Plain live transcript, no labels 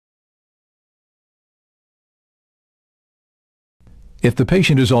If the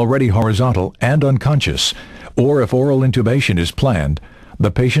patient is already horizontal and unconscious, or if oral intubation is planned,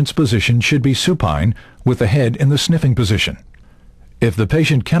 the patient's position should be supine with the head in the sniffing position. If the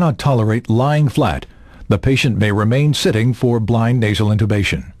patient cannot tolerate lying flat, the patient may remain sitting for blind nasal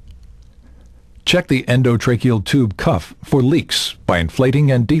intubation. Check the endotracheal tube cuff for leaks by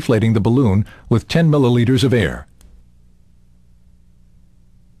inflating and deflating the balloon with 10 milliliters of air.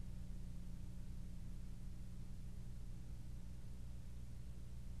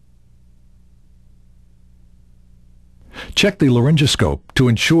 Check the laryngoscope to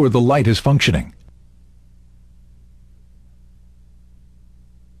ensure the light is functioning.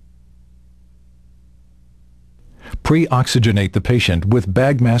 Pre-oxygenate the patient with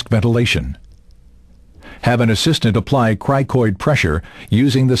bag mask ventilation. Have an assistant apply cricoid pressure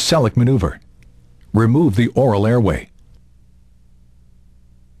using the Selleck maneuver. Remove the oral airway.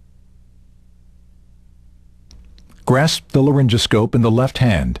 Grasp the laryngoscope in the left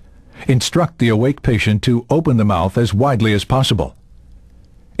hand. Instruct the awake patient to open the mouth as widely as possible.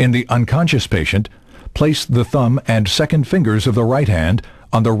 In the unconscious patient, place the thumb and second fingers of the right hand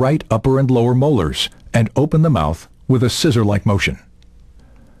on the right upper and lower molars and open the mouth with a scissor-like motion.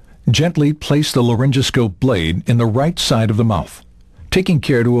 Gently place the laryngoscope blade in the right side of the mouth, taking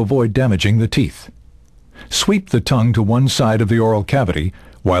care to avoid damaging the teeth. Sweep the tongue to one side of the oral cavity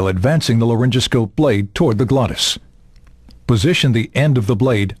while advancing the laryngoscope blade toward the glottis. Position the end of the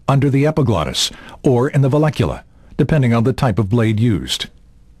blade under the epiglottis or in the vallecula, depending on the type of blade used.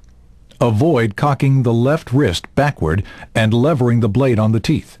 Avoid cocking the left wrist backward and levering the blade on the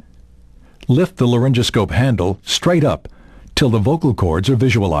teeth. Lift the laryngoscope handle straight up till the vocal cords are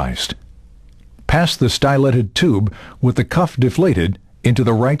visualized. Pass the styletted tube with the cuff deflated into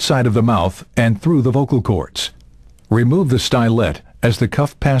the right side of the mouth and through the vocal cords. Remove the stylet as the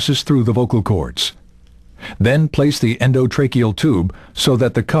cuff passes through the vocal cords. Then place the endotracheal tube so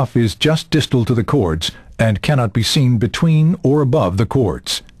that the cuff is just distal to the cords and cannot be seen between or above the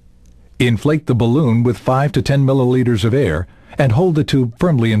cords. Inflate the balloon with 5 to 10 milliliters of air and hold the tube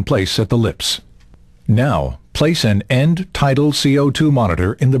firmly in place at the lips. Now, place an end-tidal CO2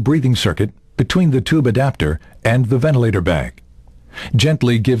 monitor in the breathing circuit between the tube adapter and the ventilator bag.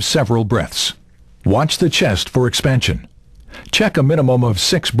 Gently give several breaths. Watch the chest for expansion. Check a minimum of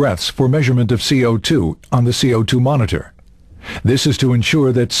 6 breaths for measurement of CO2 on the CO2 monitor. This is to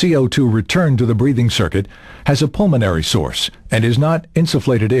ensure that CO2 returned to the breathing circuit has a pulmonary source and is not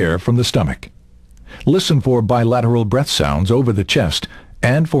insufflated air from the stomach. Listen for bilateral breath sounds over the chest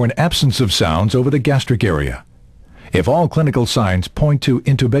and for an absence of sounds over the gastric area. If all clinical signs point to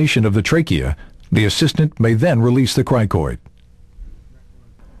intubation of the trachea, the assistant may then release the cricoid.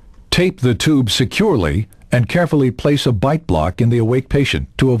 Tape the tube securely and carefully place a bite block in the awake patient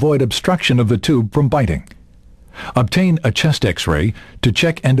to avoid obstruction of the tube from biting. Obtain a chest X-ray to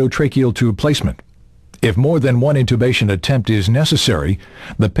check endotracheal tube placement. If more than one intubation attempt is necessary,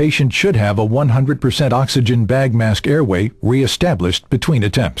 the patient should have a 100% oxygen bag mask airway re-established between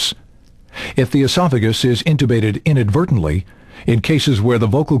attempts. If the esophagus is intubated inadvertently, in cases where the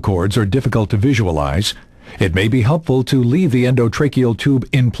vocal cords are difficult to visualize, it may be helpful to leave the endotracheal tube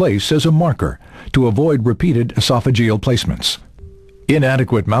in place as a marker to avoid repeated esophageal placements.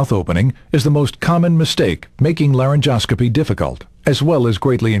 Inadequate mouth opening is the most common mistake, making laryngoscopy difficult, as well as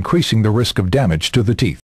greatly increasing the risk of damage to the teeth.